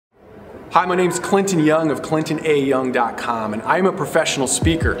Hi, my name is Clinton Young of ClintonAYoung.com, and I'm a professional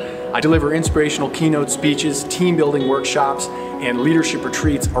speaker. I deliver inspirational keynote speeches, team building workshops, and leadership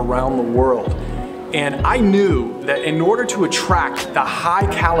retreats around the world. And I knew that in order to attract the high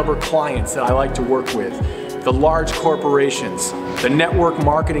caliber clients that I like to work with, the large corporations, the network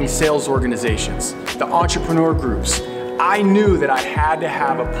marketing sales organizations, the entrepreneur groups, I knew that I had to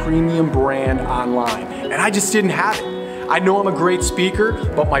have a premium brand online, and I just didn't have it. I know I'm a great speaker,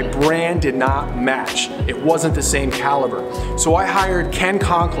 but my brand did not match. It wasn't the same caliber. So I hired Ken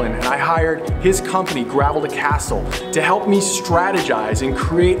Conklin and I hired his company, Gravel to Castle, to help me strategize and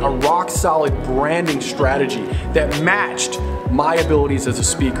create a rock solid branding strategy that matched my abilities as a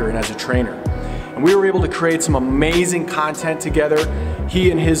speaker and as a trainer. And we were able to create some amazing content together.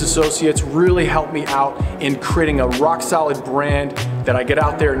 He and his associates really helped me out in creating a rock solid brand that I get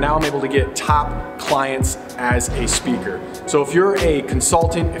out there. Now I'm able to get top clients as a speaker. So if you're a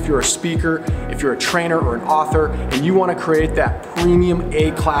consultant, if you're a speaker, if you're a trainer or an author, and you want to create that premium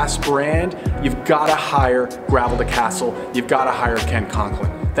A-class brand, you've got to hire Gravel to Castle. You've got to hire Ken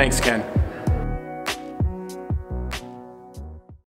Conklin. Thanks, Ken.